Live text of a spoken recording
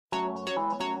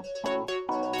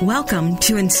Welcome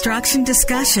to Instruction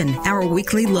Discussion, our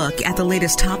weekly look at the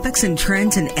latest topics and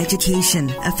trends in education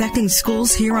affecting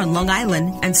schools here on Long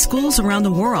Island and schools around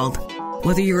the world.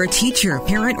 Whether you're a teacher,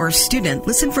 parent, or student,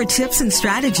 listen for tips and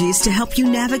strategies to help you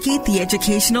navigate the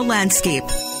educational landscape.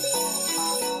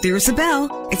 There's a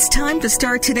bell. It's time to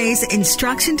start today's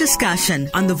Instruction Discussion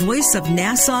on the voice of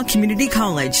Nassau Community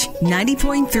College,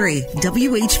 90.3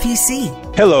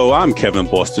 WHPC. Hello, I'm Kevin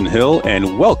Boston Hill,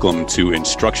 and welcome to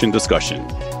Instruction Discussion,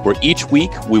 where each week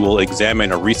we will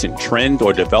examine a recent trend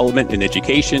or development in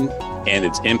education and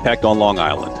its impact on Long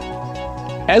Island.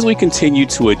 As we continue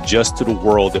to adjust to the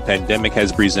world the pandemic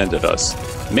has presented us,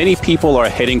 many people are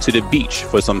heading to the beach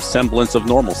for some semblance of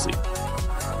normalcy.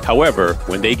 However,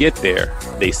 when they get there,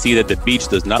 they see that the beach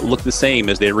does not look the same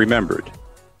as they remembered.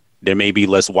 There may be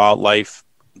less wildlife,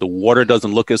 the water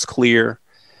doesn't look as clear,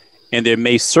 and there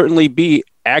may certainly be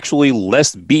actually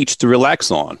less beach to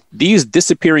relax on. These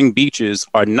disappearing beaches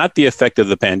are not the effect of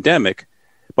the pandemic,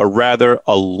 but rather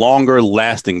a longer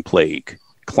lasting plague,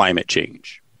 climate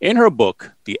change. In her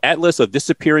book, The Atlas of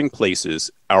Disappearing Places,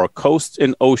 Our Coasts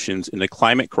and Oceans in the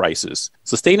Climate Crisis,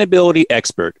 sustainability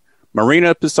expert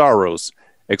Marina Psaros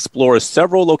explores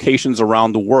several locations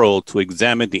around the world to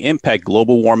examine the impact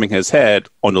global warming has had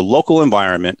on the local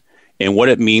environment and what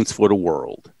it means for the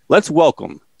world. Let's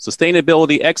welcome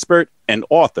sustainability expert and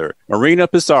author Marina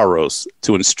Psaros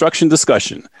to Instruction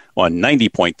Discussion on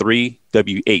 90.3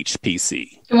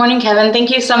 WHPC. Good morning, Kevin. Thank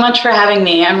you so much for having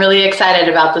me. I'm really excited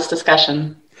about this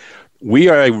discussion. We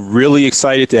are really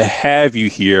excited to have you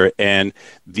here, and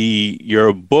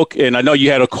your book, and I know you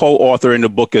had a co-author in the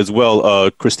book as well,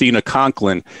 Christina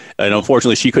Conklin, and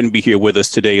unfortunately she couldn't be here with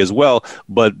us today as well,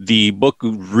 but the book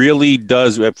really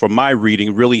does, from my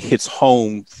reading, really hits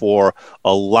home for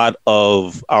a lot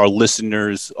of our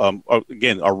listeners,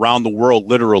 again, around the world,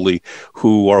 literally,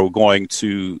 who are going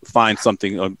to find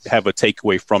something, have a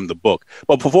takeaway from the book.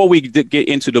 But before we get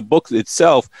into the book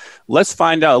itself, let's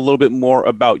find out a little bit more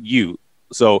about you.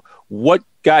 So what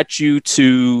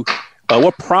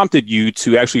prompted you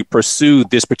to actually pursue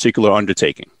this particular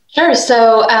undertaking? Sure.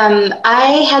 So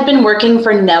I had been working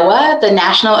for NOAA, the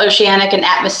National Oceanic and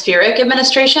Atmospheric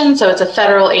Administration. So it's a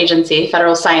federal agency,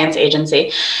 federal science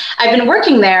agency. I've been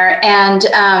working there, and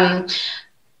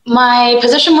my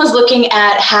position was looking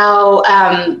at how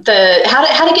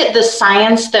to get the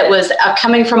science that was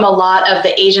coming from a lot of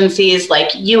the agencies like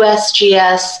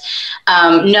USGS,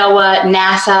 NOAA,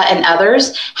 NASA, and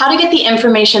others, how to get the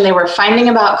information they were finding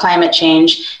about climate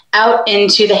change out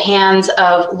into the hands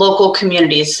of local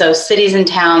communities, so cities and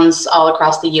towns all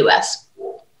across the US.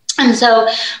 And so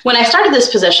when I started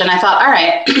this position, I thought, all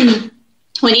right,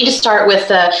 we need to start with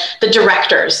the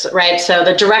directors, right? So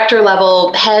the director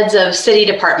level heads of city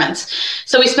departments.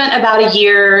 So we spent about a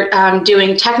year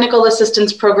doing technical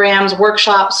assistance programs,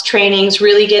 workshops, trainings,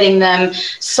 really getting them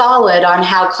solid on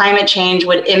how climate change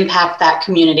would impact that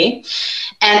community.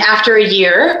 And after a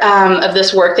year of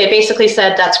this work, they basically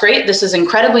said, that's great, this is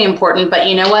incredibly important, but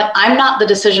you know what? I'm not the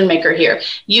decision maker here.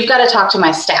 You've got to talk to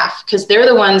my staff, because they're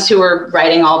the ones who are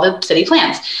writing all the city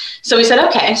plans. So we said,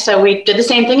 okay, so we did the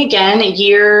same thing again, a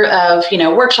year of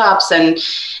workshops and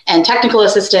technical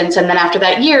assistance. And then after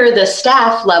that year, the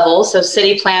staff level, so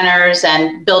city planners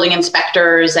and building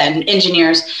inspectors and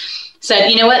engineers, said,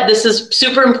 you know what, this is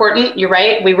super important. You're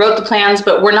right. We wrote the plans,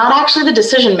 but we're not actually the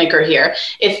decision maker here.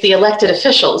 It's the elected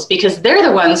officials, because they're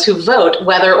the ones who vote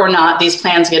whether or not these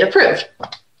plans get approved.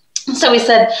 So we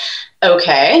said,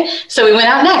 okay, so we went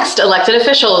out next, elected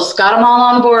officials, got them all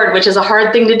on board, which is a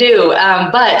hard thing to do.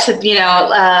 But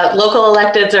local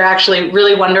electeds are actually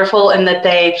really wonderful in that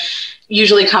they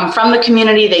usually come from the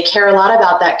community. They care a lot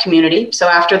about that community. So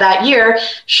after that year,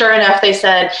 sure enough, they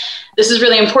said, this is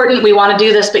really important. We want to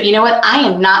do this, but you know what? I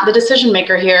am not the decision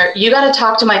maker here. You got to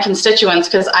talk to my constituents,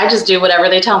 because I just do whatever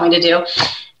they tell me to do.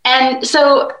 And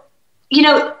so,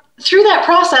 through that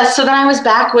process, so then I was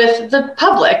back with the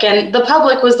public, and the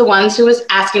public was the ones who was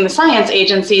asking the science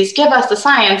agencies, give us the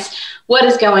science, what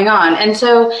is going on? And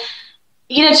so,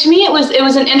 to me, it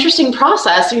was an interesting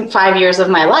process, 5 years of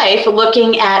my life,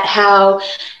 looking at how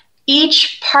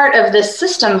each part of this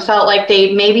system felt like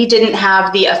they maybe didn't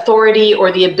have the authority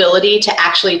or the ability to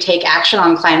actually take action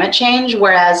on climate change,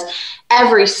 whereas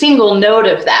every single node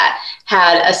of that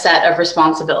had a set of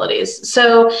responsibilities.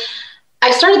 So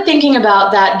I started thinking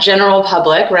about that general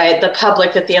public, right? The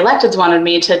public that the electeds wanted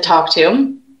me to talk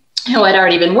to, who I'd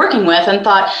already been working with, and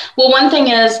thought, well, one thing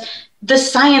is the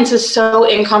science is so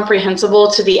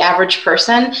incomprehensible to the average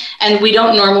person. And we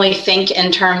don't normally think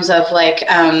in terms of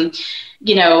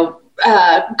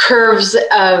curves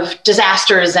of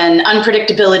disasters and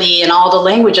unpredictability and all the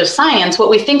language of science, what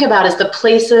we think about is the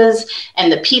places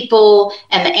and the people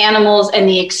and the animals and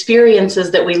the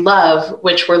experiences that we love,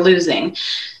 which we're losing.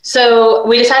 So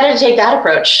we decided to take that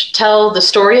approach, tell the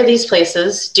story of these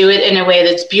places, do it in a way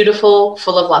that's beautiful,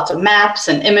 full of lots of maps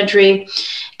and imagery,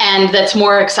 and that's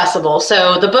more accessible.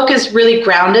 So the book is really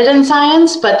grounded in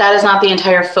science, but that is not the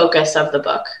entire focus of the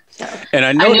book. So And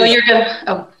I know know you're going to...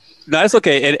 Oh. No, that's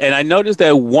okay. And I noticed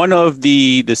that one of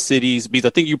the cities, because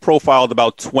I think you profiled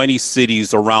about 20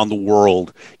 cities around the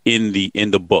world in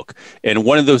the book. And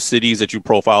one of those cities that you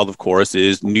profiled, of course,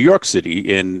 is New York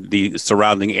City and the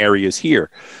surrounding areas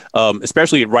here,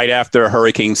 especially right after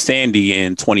Hurricane Sandy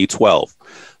in 2012.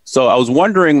 So I was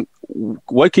wondering,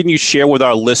 what can you share with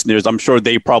our listeners? I'm sure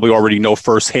they probably already know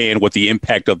firsthand what the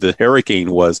impact of the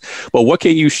hurricane was, but what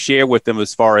can you share with them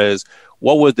as far as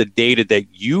what was the data that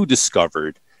you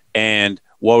discovered and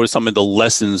what were some of the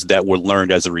lessons that were learned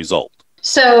as a result?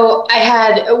 So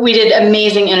we did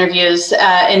amazing interviews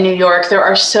in New York. There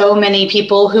are so many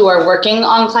people who are working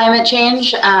on climate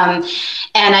change.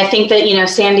 And I think that,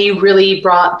 Sandy really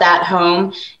brought that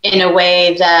home in a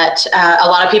way that a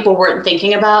lot of people weren't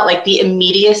thinking about, like the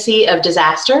immediacy of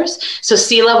disasters. So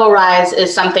sea level rise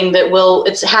is something that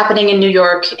it's happening in New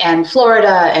York and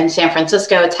Florida and San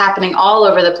Francisco. It's happening all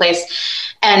over the place.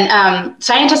 And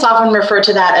scientists often refer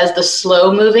to that as the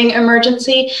slow moving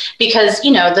emergency because,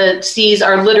 the seas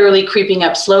are literally creeping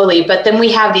up slowly. But then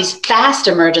we have these fast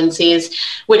emergencies,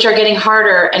 which are getting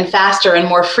harder and faster and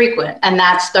more frequent. And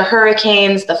that's the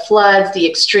hurricanes, the floods, the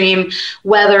extreme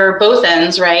weather, both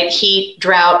ends, right? Heat,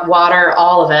 drought, water,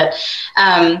 all of it.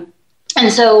 And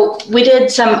so we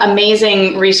did some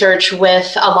amazing research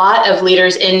with a lot of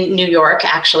leaders in New York,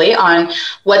 actually, on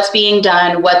what's being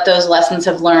done, what those lessons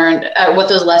have learned, what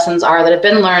those lessons are that have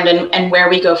been learned, and where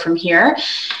we go from here.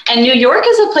 And New York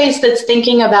is a place that's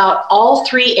thinking about all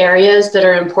three areas that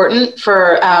are important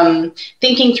for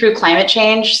thinking through climate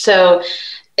change. So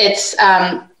it's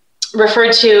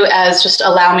referred to as, just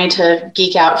allow me to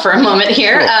geek out for a moment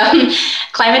here,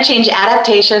 climate change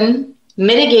adaptation,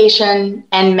 mitigation,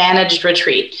 and managed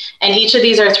retreat. And each of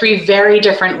these are three very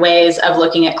different ways of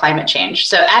looking at climate change.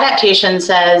 So adaptation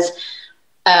says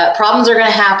problems are going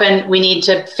to happen. We need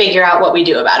to figure out what we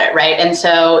do about it, right? And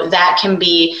so that can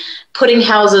be putting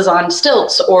houses on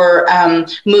stilts or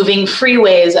moving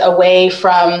freeways away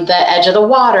from the edge of the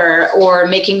water or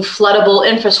making floodable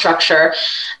infrastructure.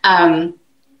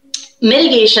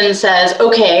 Mitigation says,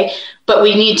 okay, but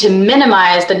we need to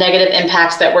minimize the negative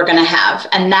impacts that we're going to have.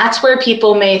 And that's where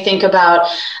people may think about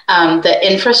the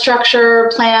infrastructure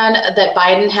plan that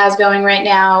Biden has going right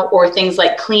now, or things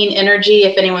like clean energy.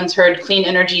 If anyone's heard clean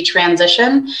energy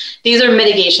transition, these are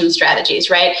mitigation strategies,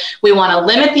 right? We want to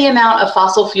limit the amount of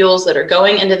fossil fuels that are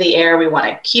going into the air. We want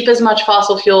to keep as much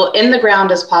fossil fuel in the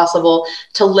ground as possible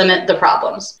to limit the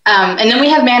problems. And then we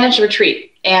have managed retreat.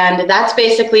 And that's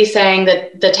basically saying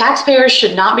that the taxpayers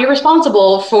should not be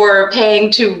responsible for paying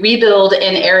to rebuild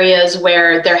in areas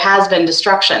where there has been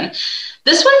destruction.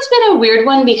 This one's been a weird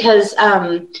one because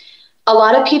a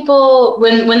lot of people,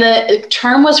 when the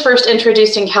term was first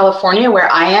introduced in California,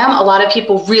 where I am, a lot of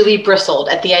people really bristled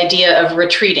at the idea of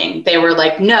retreating. They were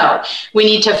like, no, we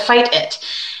need to fight it.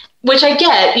 Which I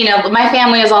get, my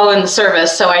family is all in the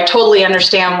service, so I totally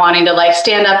understand wanting to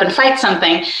stand up and fight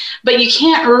something, but you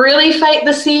can't really fight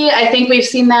the sea. I think we've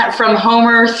seen that from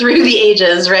Homer through the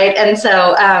ages, right? And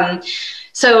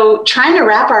so trying to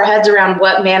wrap our heads around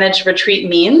what managed retreat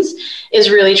means is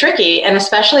really tricky, and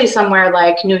especially somewhere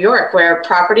like New York, where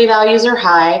property values are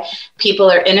high, people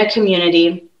are in a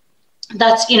community.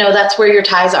 That's where your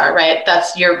ties are, right?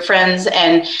 That's your friends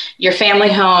and your family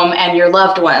home and your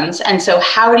loved ones. And so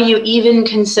how do you even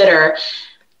consider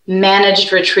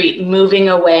managed retreat, moving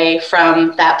away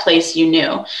from that place you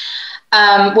knew?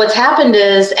 What's happened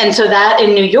is, and so that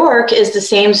in New York is the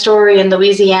same story in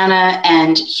Louisiana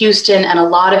and Houston and a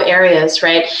lot of areas,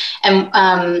 right?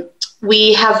 And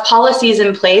we have policies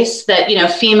in place that,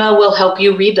 FEMA will help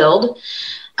you rebuild.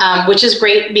 Which is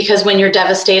great because when you're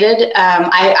devastated,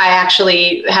 I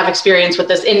actually have experience with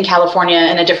this in California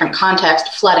in a different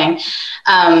context, flooding.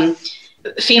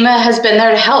 FEMA has been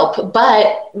there to help,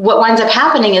 but what winds up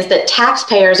happening is that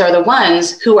taxpayers are the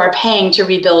ones who are paying to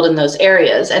rebuild in those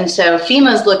areas. And so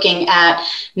FEMA is looking at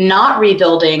not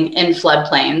rebuilding in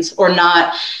floodplains, or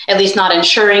not, at least not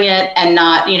insuring it, and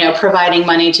not, providing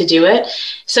money to do it.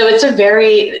 So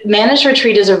managed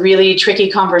retreat is a really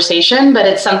tricky conversation, but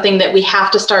it's something that we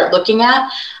have to start looking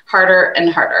at harder and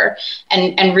harder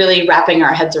and really wrapping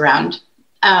our heads around.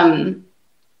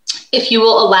 if you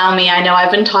will allow me, I know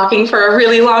I've been talking for a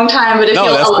really long time, but if no,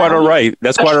 you'll that's allow quite all me. right.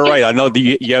 That's quite all right. I know that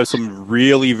you have some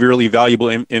really, really valuable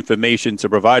information to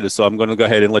provide us, so I'm going to go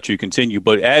ahead and let you continue.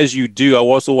 But as you do, I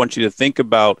also want you to think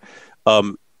about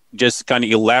just kind of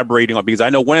elaborating on, because I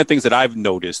know one of the things that I've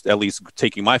noticed, at least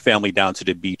taking my family down to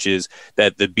the beaches,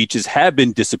 that the beaches have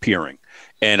been disappearing.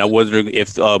 And I was wondering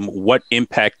if what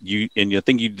impact you, and I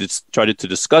think you just started to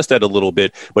discuss that a little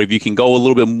bit, but if you can go a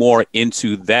little bit more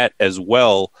into that as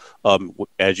well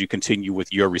as you continue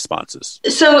with your responses.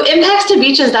 So impacts to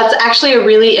beaches, that's actually a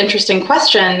really interesting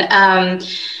question.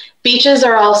 Beaches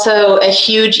are also a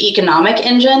huge economic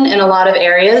engine in a lot of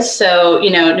areas. So,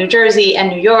 New Jersey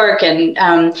and New York and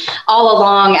all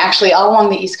along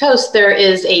the East Coast, there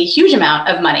is a huge amount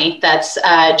of money that's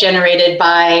generated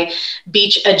by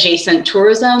beach adjacent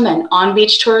tourism and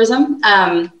on-beach tourism.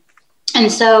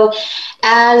 And so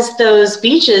as those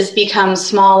beaches become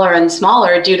smaller and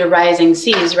smaller due to rising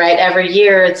seas, right, every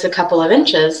year it's a couple of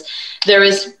inches, there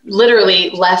is literally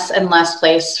less and less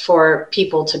place for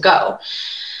people to go.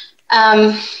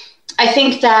 I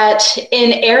think that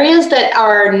in areas that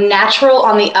are natural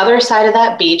on the other side of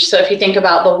that beach, so if you think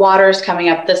about the waters coming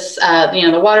up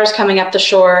the waters coming up the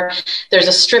shore, there's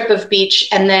a strip of beach,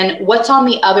 and then what's on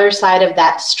the other side of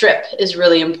that strip is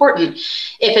really important.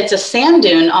 If it's a sand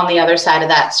dune on the other side of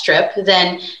that strip,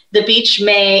 then the beach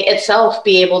may itself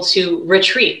be able to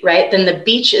retreat, right? Then the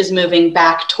beach is moving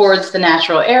back towards the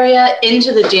natural area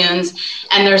into the dunes,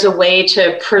 and there's a way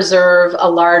to preserve a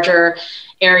larger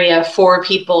area for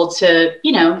people to,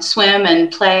 swim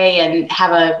and play and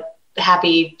have a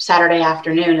happy Saturday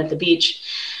afternoon at the beach.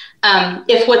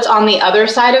 If what's on the other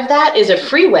side of that is a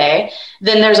freeway,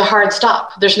 then there's a hard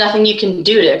stop. There's nothing you can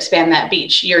do to expand that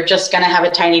beach. You're just going to have a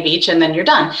tiny beach and then you're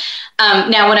done.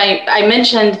 Now, when I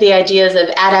mentioned the ideas of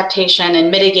adaptation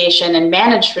and mitigation and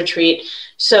managed retreat,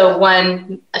 so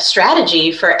one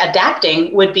strategy for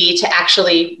adapting would be to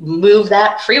actually move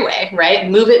that freeway,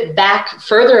 right? Move it back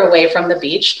further away from the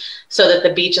beach so that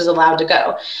the beach is allowed to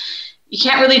go. You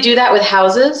can't really do that with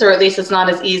houses, or at least it's not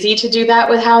as easy to do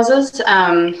that with houses.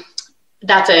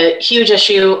 That's a huge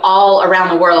issue all around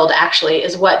the world, actually,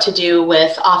 is what to do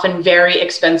with often very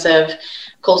expensive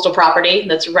coastal property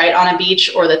that's right on a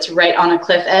beach or that's right on a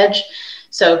cliff edge.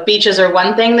 So beaches are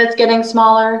one thing that's getting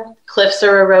smaller. Cliffs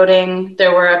are eroding.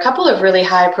 There were a couple of really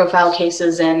high profile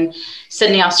cases in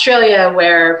Sydney, Australia,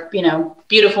 where,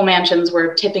 beautiful mansions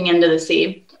were tipping into the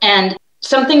sea. And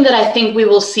something that I think we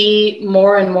will see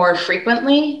more and more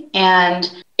frequently, and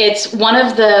it's one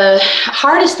of the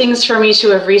hardest things for me to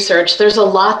have researched. There's a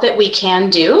lot that we can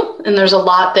do, and there's a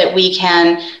lot that we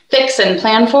can fix and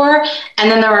plan for.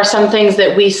 And then there are some things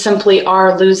that we simply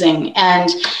are losing. And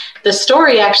the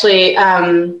story actually,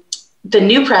 the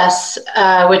New Press,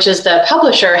 which is the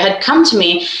publisher, had come to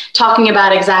me talking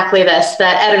about exactly this. The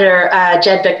editor,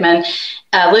 Jed Bickman,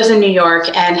 lives in New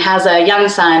York and has a young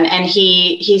son. And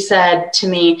he said to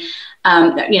me,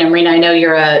 Marina, I know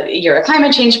you're a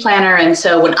climate change planner. And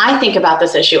so when I think about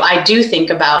this issue, I do think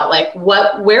about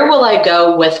where will I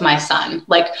go with my son?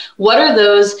 What are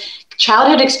those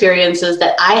childhood experiences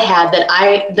that I had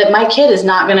that my kid is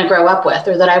not going to grow up with,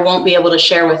 or that I won't be able to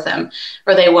share with them,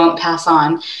 or they won't pass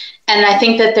on. And I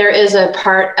think that there is a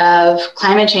part of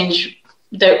climate change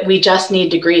that we just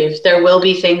need to grieve. There will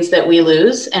be things that we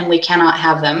lose and we cannot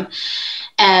have them.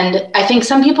 And I think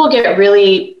some people get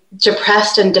really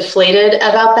depressed and deflated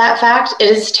about that fact.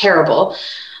 It is terrible.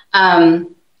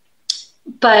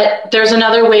 But there's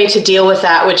another way to deal with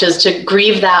that, which is to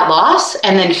grieve that loss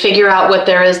and then figure out what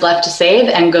there is left to save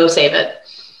and go save it.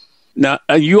 Now,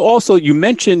 you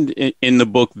mentioned in the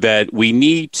book that we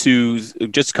need to,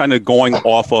 just kind of going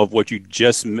off of what you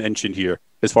just mentioned here,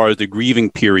 as far as the grieving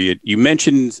period, you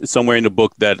mentioned somewhere in the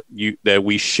book that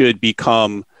we should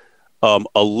become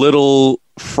a little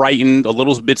frightened, a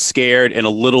little bit scared, and a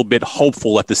little bit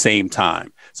hopeful at the same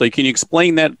time. So can you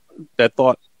explain that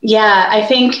thought? Yeah, I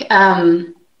think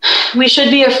we should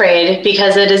be afraid,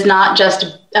 because it is not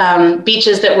just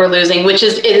beaches that we're losing,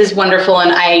 it is wonderful.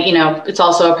 And it's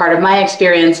also a part of my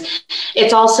experience.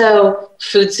 It's also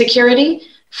food security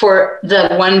for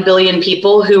the 1 billion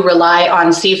people who rely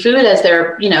on seafood as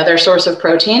their source of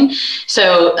protein.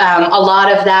 So a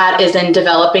lot of that is in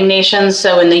developing nations.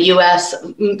 So in the US,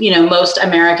 most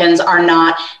Americans are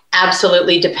not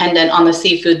absolutely dependent on the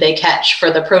seafood they catch for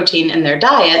the protein in their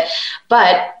diet,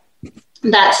 but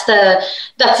that's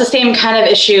the same kind of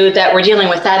issue that we're dealing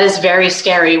with. That is very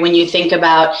scary when you think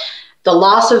about the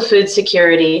loss of food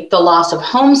security, the loss of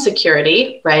home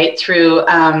security, right, through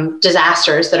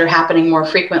disasters that are happening more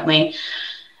frequently.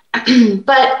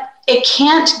 But it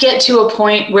can't get to a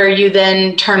point where you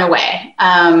then turn away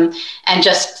and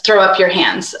just throw up your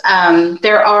hands.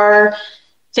 There are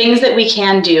things that we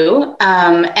can do,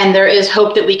 and there is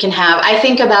hope that we can have. I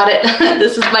think about it,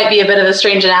 might be a bit of a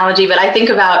strange analogy, but I think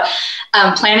about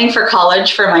planning for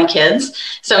college for my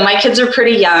kids. So my kids are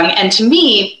pretty young, and to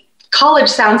me, college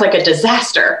sounds like a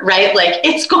disaster, right? Like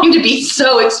it's going to be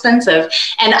so expensive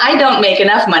and I don't make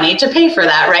enough money to pay for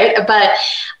that, right? But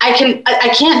I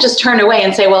can't just turn away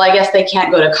and say, well, I guess they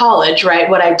can't go to college, right?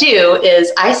 What I do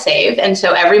is I save. And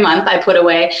so every month I put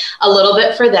away a little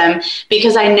bit for them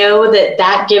because I know that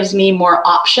that gives me more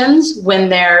options when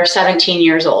they're 17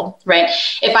 years old, right?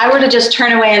 If I were to just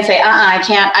turn away and say, I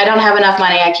don't have enough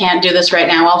money, I can't do this right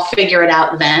now, I'll figure it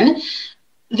out then,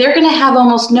 they're going to have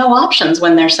almost no options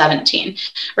when they're 17,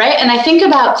 right? And I think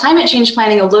about climate change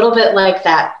planning a little bit like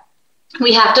that.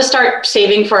 We have to start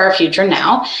saving for our future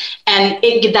now, and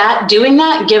doing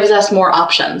that gives us more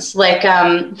options. Like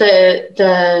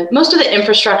the most of the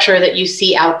infrastructure that you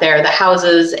see out there, the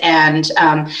houses and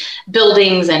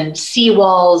buildings and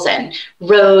seawalls and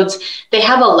roads, they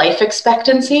have a life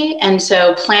expectancy, and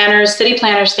so city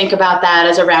planners think about that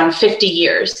as around 50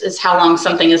 years is how long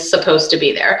something is supposed to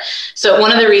be there. So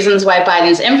one of the reasons why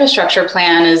Biden's infrastructure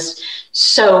plan is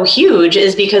so huge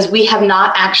is because we have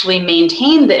not actually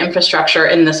maintained the infrastructure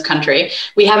in this country.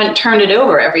 We haven't turned it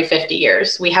over every 50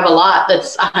 years. We have a lot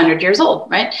that's 100 years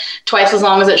old, right? Twice as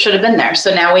long as it should have been there.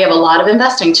 So now we have a lot of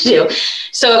investing to do.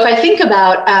 So if I think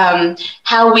about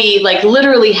how we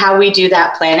do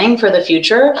that planning for the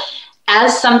future,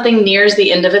 as something nears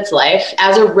the end of its life,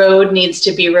 as a road needs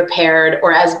to be repaired,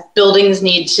 or as buildings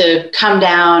need to come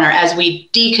down, or as we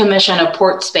decommission a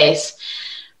port space,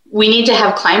 we need to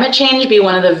have climate change be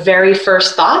one of the very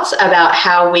first thoughts about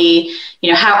how we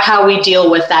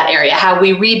deal with that area, how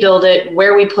we rebuild it,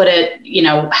 where we put it,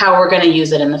 how we're going to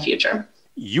use it in the future.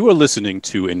 You are listening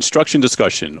to Instruction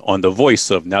Discussion on the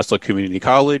voice of Nassau Community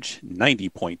College,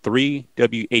 90.3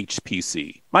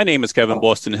 WHPC. My name is Kevin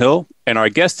Boston Hill, and our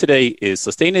guest today is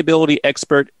sustainability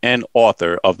expert and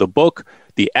author of the book,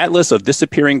 The Atlas of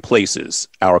Disappearing Places,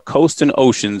 Our Coasts and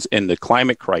Oceans in the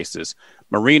Climate Crisis,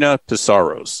 Marina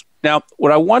Psaros. Now,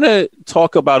 what I want to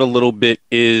talk about a little bit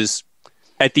is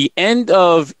at the end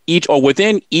of each, or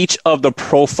within each of the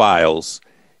profiles,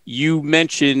 you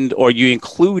mentioned or you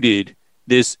included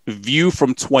this view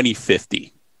from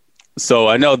 2050. So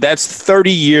I know that's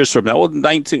 30 years from now,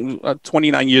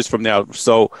 29 years from now.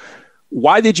 So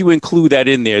why did you include that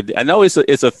in there? I know it's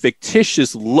a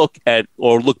fictitious look at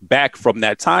or look back from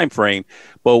that time frame,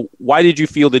 but why did you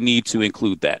feel the need to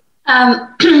include that?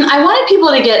 I wanted people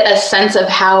to get a sense of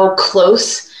how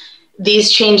close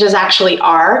these changes actually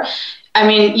are. I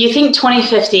mean, you think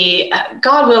 2050,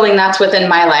 God willing, that's within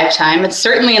my lifetime. It's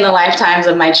certainly in the lifetimes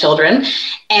of my children.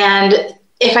 And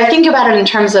if I think about it in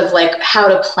terms of like how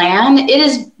to plan, it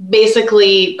is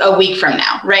basically a week from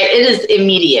now, right? It is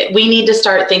immediate. We need to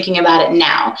start thinking about it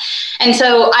now. And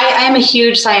so I am a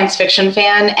huge science fiction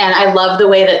fan, and I love the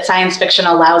way that science fiction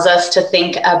allows us to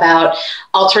think about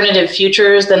alternative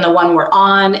futures than the one we're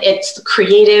on. It's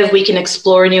creative. We can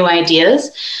explore new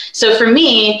ideas. So for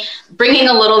me, bringing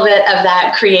a little bit of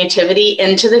that creativity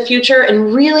into the future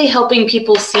and really helping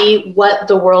people see what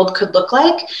the world could look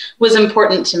like was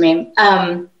important to me.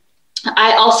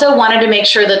 I also wanted to make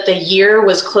sure that the year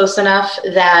was close enough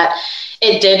that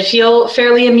it did feel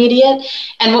fairly immediate.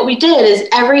 And what we did is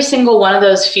every single one of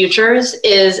those futures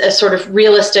is a sort of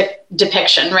realistic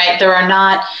depiction, right? There are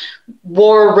not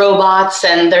war robots,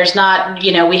 and there's not,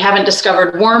 we haven't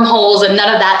discovered wormholes, and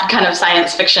none of that kind of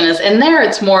science fiction is in there.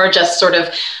 It's more just sort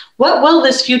of, what will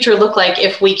this future look like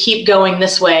if we keep going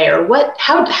this way? Or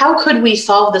how could we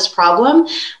solve this problem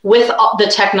with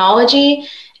the technology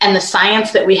and the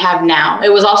science that we have now?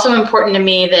 It was also important to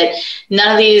me that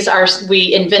none of these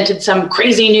we invented some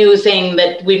crazy new thing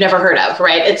that we've never heard of,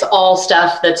 right? It's all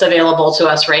stuff that's available to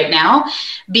us right now,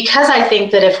 because I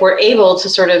think that if we're able to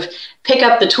sort of pick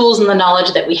up the tools and the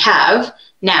knowledge that we have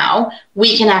now,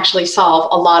 we can actually solve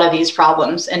a lot of these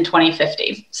problems in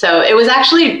 2050. So it was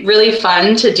actually really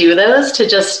fun to do those, to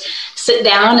just sit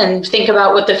down and think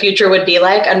about what the future would be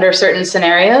like under certain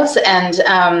scenarios, and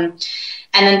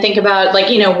then think about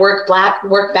work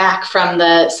back from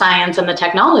the science and the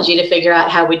technology to figure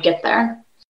out how we'd get there.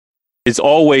 It's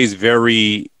always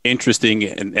very interesting,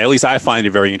 and at least I find it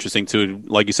very interesting to,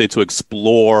 like you say, to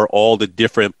explore all the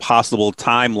different possible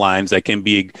timelines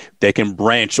that can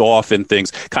branch off and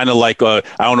things. Kind of like I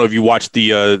don't know if you watched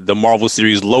the Marvel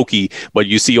series Loki, but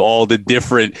you see all the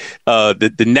different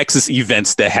the Nexus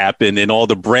events that happen and all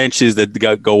the branches that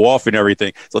go off and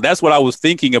everything. So that's what I was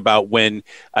thinking about when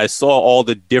I saw all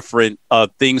the different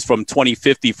things from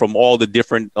 2050 from all the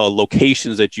different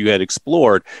locations that you had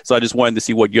explored. So I just wanted to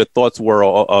see what your thoughts were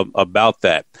about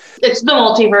that. It's the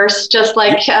multiverse, just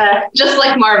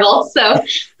like Marvel. So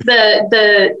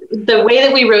the way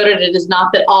that we wrote it is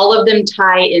not that all of them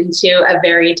tie into a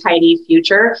very tidy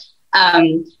future.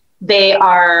 They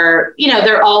are,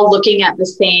 they're all looking at the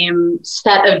same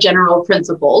set of general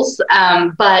principles,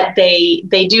 but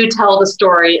they do tell the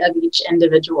story of each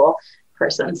individual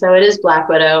person. So it is Black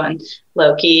Widow and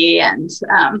Loki and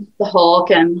the Hulk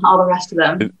and all the rest of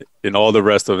them. And all the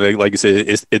rest of it, like you said,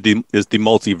 is the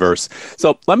multiverse.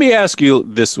 So let me ask you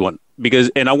this one,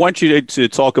 and I want you to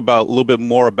talk about a little bit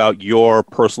more about your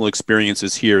personal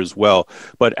experiences here as well.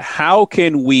 But how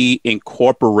can we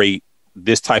incorporate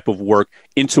this type of work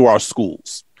into our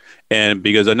schools? And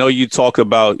because I know you talk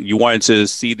about you wanted to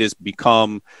see this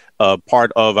become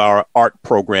part of our art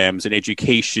programs and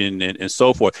education and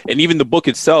so forth. And even the book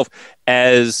itself,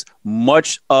 as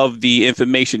much of the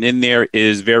information in there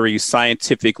is very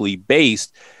scientifically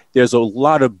based, there's a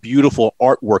lot of beautiful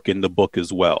artwork in the book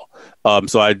as well.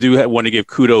 So I do want to give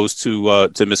kudos to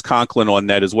Ms. Conklin on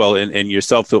that as well, and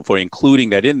yourself for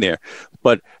including that in there.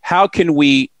 But how can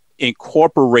we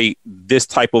incorporate this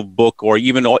type of book or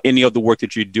even any of the work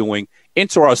that you're doing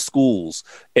into our schools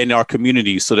and our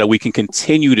communities so that we can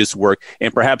continue this work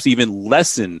and perhaps even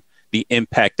lessen the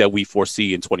impact that we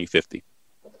foresee in 2050?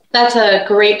 That's a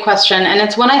great question. And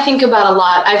it's one I think about a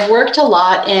lot. I've worked a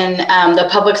lot in the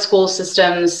public school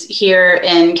systems here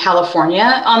in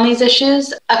California on these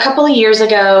issues. A couple of years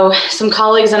ago, some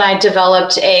colleagues and I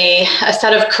developed a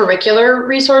set of curricular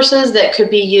resources that could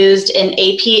be used in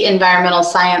AP Environmental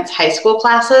Science high school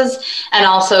classes and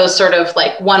also sort of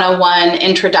like 101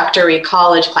 introductory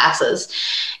college classes.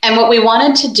 And what we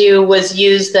wanted to do was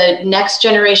use the next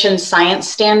generation science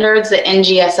standards, the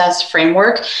NGSS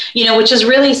framework, which is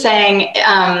really saying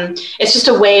it's just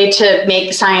a way to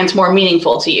make science more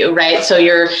meaningful to you, right? So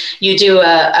you do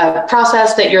a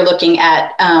process that you're looking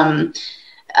at.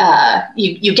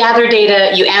 You gather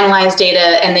data, you analyze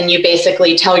data, and then you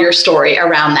basically tell your story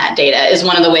around that data is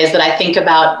one of the ways that I think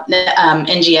about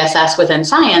NGSS within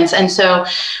science. And so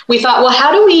we thought, well, how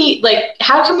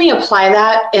can we apply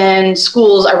that in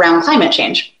schools around climate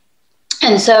change?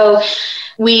 And so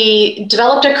we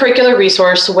developed a curricular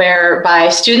resource whereby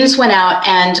students went out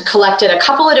and collected a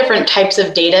couple of different types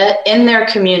of data in their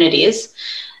communities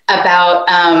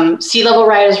about sea level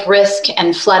rise risk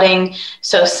and flooding.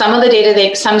 So some of the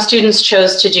data, some students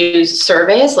chose to do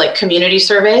surveys, like community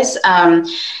surveys, and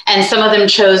some of them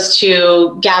chose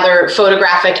to gather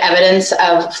photographic evidence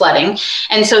of flooding.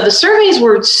 And so the surveys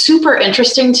were super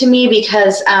interesting to me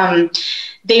because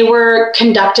they were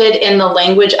conducted in the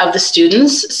language of the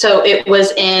students. So it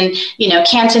was in,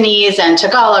 Cantonese and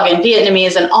Tagalog and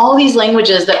Vietnamese and all these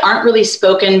languages that aren't really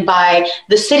spoken by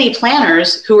the city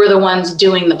planners who are the ones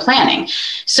doing the planning.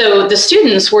 So the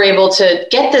students were able to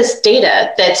get this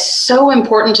data that's so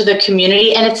important to the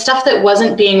community, and it's stuff that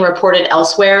wasn't being reported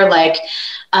elsewhere, like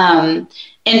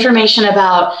information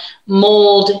about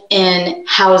mold in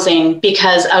housing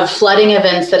because of flooding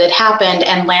events that had happened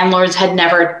and landlords had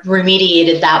never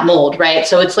remediated that mold, right?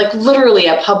 So it's like literally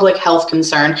a public health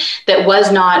concern that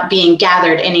was not being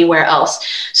gathered anywhere else.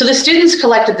 So the students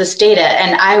collected this data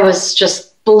and I was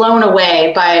just blown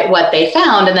away by what they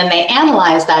found. And then they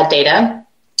analyzed that data.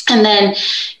 And then,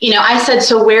 I said,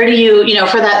 so where do you,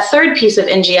 for that third piece of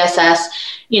NGSS,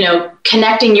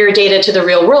 connecting your data to the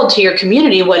real world, to your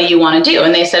community, what do you want to do?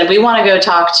 And they said, we want to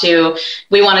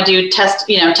do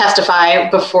testify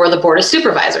before the Board of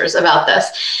Supervisors about this.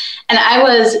 And I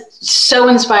was so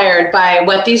inspired by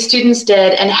what these students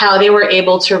did and how they were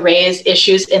able to raise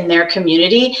issues in their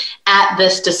community at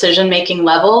this decision-making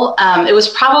level. It was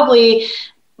probably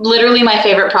literally my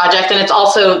favorite project. And it's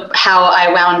also how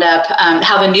I wound up,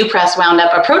 how the New Press wound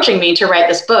up approaching me to write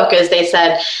this book, is they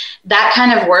said, that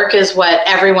kind of work is what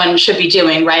everyone should be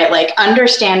doing, right? Like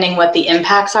understanding what the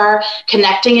impacts are,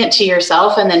 connecting it to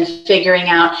yourself, and then figuring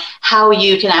out how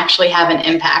you can actually have an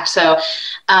impact. So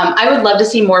I would love to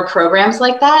see more programs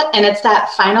like that. And it's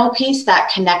that final piece, that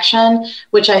connection,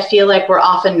 which I feel like we're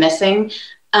often missing.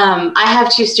 I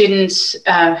have two students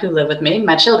who live with me,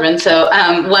 my children. So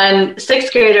one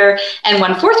sixth grader and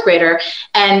one fourth grader,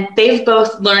 and they've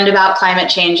both learned about climate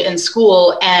change in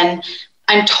school. And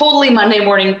I'm totally Monday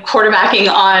morning quarterbacking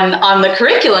on the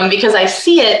curriculum because I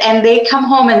see it, and they come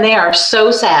home and they are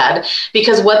so sad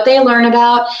because what they learn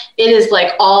about, it is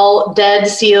like all dead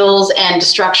seals and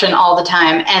destruction all the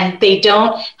time. And they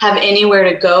don't have anywhere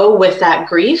to go with that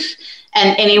grief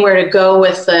and anywhere to go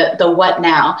with the what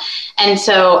now. And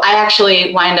so I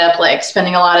actually wind up like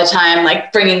spending a lot of time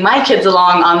like bringing my kids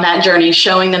along on that journey,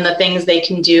 showing them the things they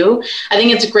can do. I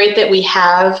think it's great that we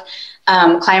have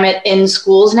climate in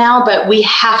schools now, but we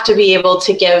have to be able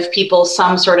to give people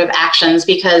some sort of actions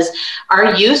because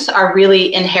our youth are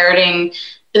really inheriting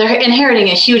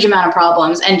a huge amount of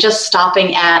problems, and just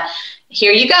stopping at,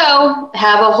 here you go,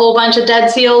 have a whole bunch of dead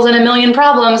seals and a million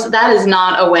problems, that is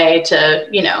not a way to,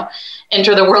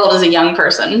 enter the world as a young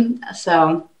person.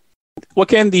 So what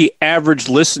can the average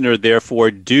listener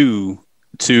therefore do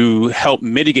to help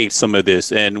mitigate some of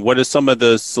this? And what are some of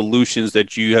the solutions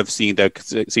that you have seen that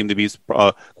seem to be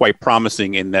quite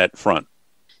promising in that front?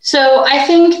 So I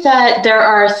think that there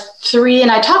are three,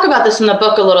 and I talk about this in the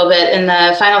book a little bit. In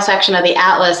the final section of the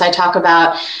Atlas, I talk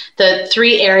about the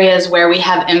three areas where we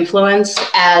have influence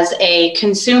as a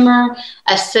consumer,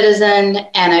 a citizen,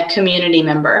 and a community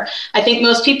member. I think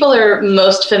most people are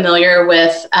most familiar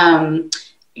with,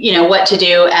 what to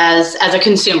do as a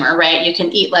consumer, right? You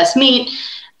can eat less meat.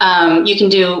 You can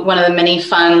do one of the many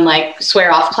fun, like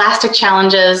swear off plastic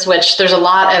challenges, which there's a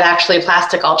lot of actually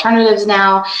plastic alternatives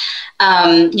now.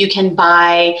 You can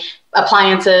buy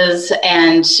appliances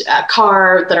and a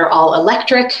car that are all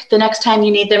electric the next time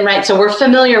you need them, right? So we're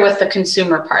familiar with the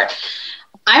consumer part.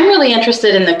 I'm really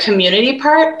interested in the community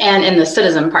part and in the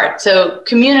citizen part. So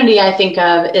community, I think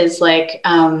of is like,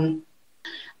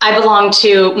 I belong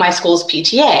to my school's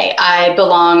PTA. I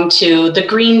belong to the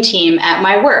green team at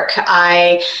my work.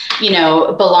 I,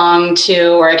 belong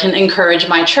to, or I can encourage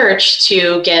my church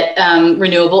to get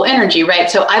renewable energy, right?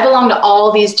 So I belong to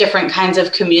all these different kinds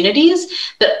of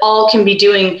communities that all can be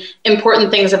doing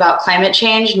important things about climate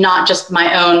change, not just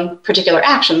my own particular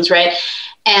actions, right?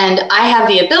 And I have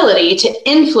the ability to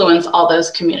influence all those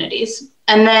communities.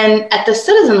 And then at the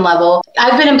citizen level,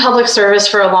 I've been in public service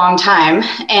for a long time,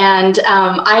 and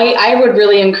I would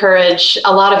really encourage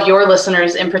a lot of your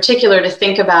listeners in particular to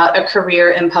think about a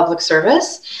career in public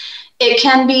service. It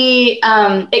can be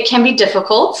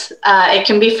difficult, it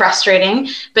can be frustrating,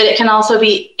 but it can also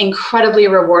be incredibly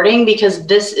rewarding because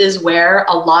this is where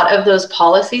a lot of those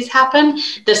policies happen.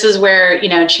 This is where,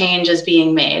 change is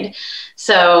being made.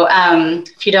 So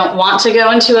if you don't want to go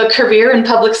into a career in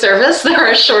public service, there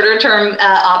are shorter term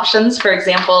options. For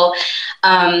example,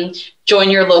 join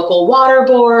your local water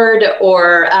board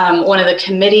or one of the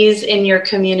committees in your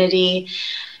community.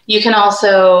 You can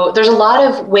also, there's a lot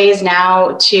of ways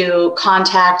now to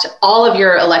contact all of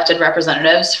your elected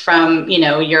representatives from,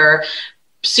 your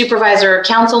supervisor,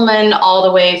 councilman, all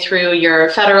the way through your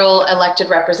federal elected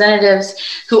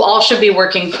representatives who all should be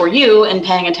working for you and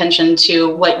paying attention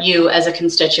to what you as a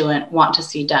constituent want to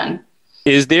see done.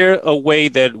 Is there a way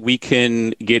that we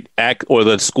can get or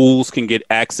the schools can get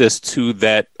access to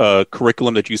that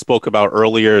curriculum that you spoke about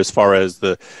earlier, as far as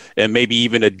and maybe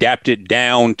even adapt it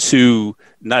down to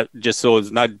not just so it's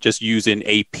not just used in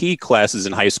AP classes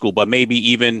in high school, but maybe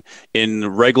even in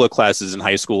regular classes in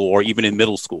high school or even in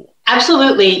middle school?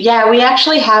 Absolutely. Yeah, we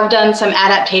actually have done some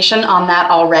adaptation on that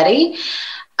already.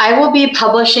 I will be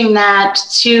publishing that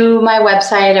to my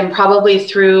website and probably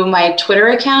through my Twitter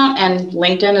account and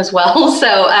LinkedIn as well.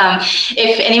 So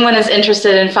if anyone is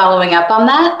interested in following up on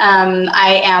that,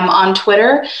 I am on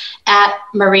Twitter at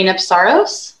Marina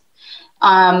Psaros.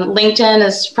 LinkedIn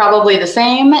is probably the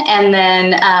same. And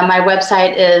then my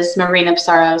website is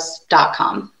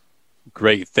marinapsaros.com.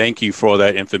 Great. Thank you for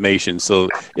that information. So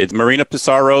it's Marina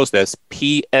Psaros. That's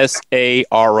Psaros.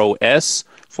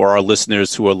 For our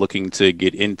listeners who are looking to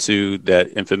get into that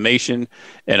information.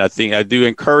 And I think I do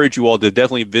encourage you all to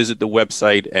definitely visit the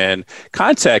website and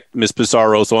contact Ms.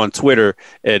 Psaros on Twitter.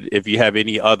 And if you have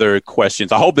any other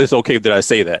questions, I hope it's okay that I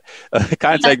say that.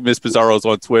 Contact Ms. Psaros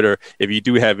on Twitter if you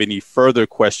do have any further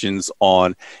questions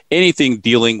on anything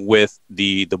dealing with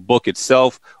the book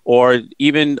itself, or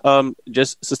even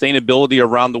just sustainability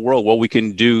around the world, what we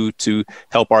can do to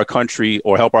help our country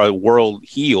or help our world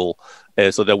heal,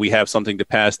 so that we have something to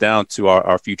pass down to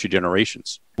our future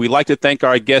generations. We'd like to thank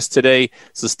our guest today,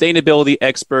 sustainability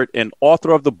expert and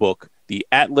author of the book, The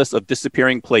Atlas of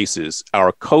Disappearing Places,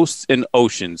 Our Coasts and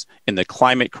Oceans in the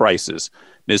Climate Crisis,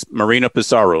 Ms. Marina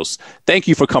Psaros. Thank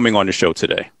you for coming on the show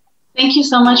today. Thank you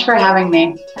so much for having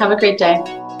me. Have a great day.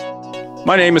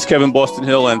 My name is Kevin Boston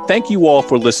Hill, and thank you all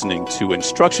for listening to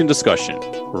Instruction Discussion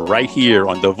right here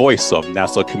on the voice of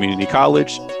Nassau Community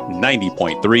College,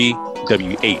 90.3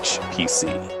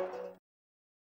 WHPC.